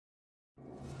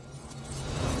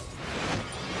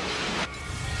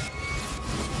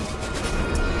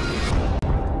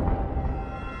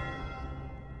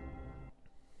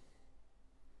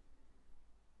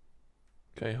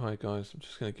Okay, hi guys, I'm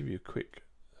just going to give you a quick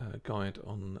guide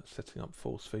on setting up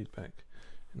force feedback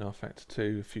in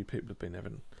rFactor2. A few people have been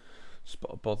having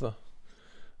spot a bother.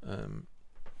 I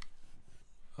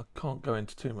can't go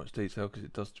into too much detail because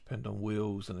it does depend on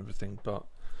wheels and everything, but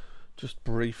just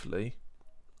briefly,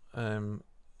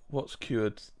 what's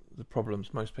cured the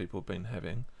problems most people have been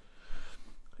having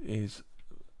is,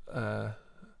 so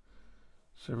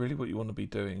really what you want to be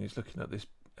doing is looking at this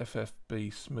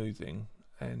FFB smoothing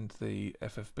and the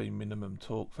FFB minimum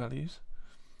torque values.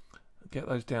 Get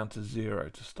those down to 0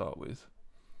 to start with,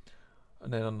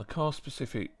 and then on the car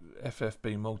specific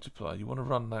FFB multiplier you want to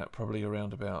run that probably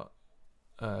around about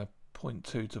 0.2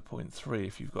 to 0.3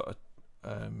 if you've got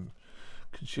a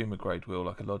consumer grade wheel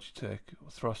like a Logitech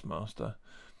or Thrustmaster.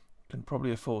 You can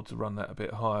probably afford to run that a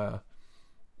bit higher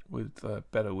with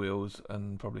better wheels,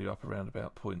 and probably up around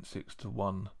about 0.6 to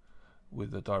 1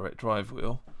 with a direct drive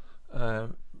wheel.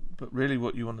 But really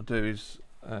what you want to do is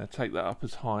take that up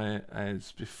as high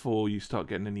as before you start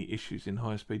getting any issues in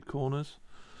high speed corners.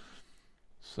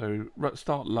 So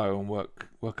start low and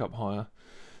work up higher.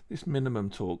 This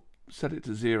minimum torque, set it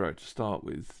to 0 to start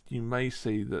with. You may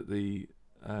see that the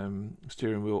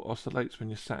steering wheel oscillates when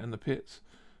you're sat in the pits,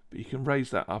 but you can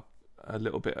raise that up a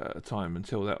little bit at a time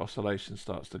until that oscillation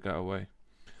starts to go away.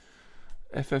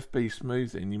 FFB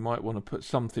smoothing, you might want to put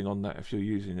something on that if you're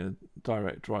using a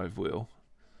direct drive wheel.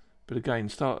 But again,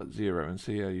 start at 0 and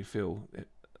see how you feel.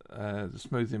 The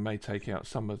smoothing may take out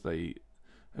some of the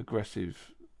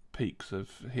aggressive peaks of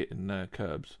hitting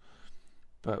curbs,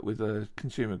 but with a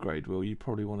consumer grade wheel you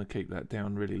probably want to keep that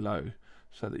down really low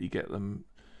so that you get them,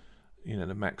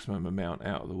 the maximum amount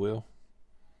out of the wheel.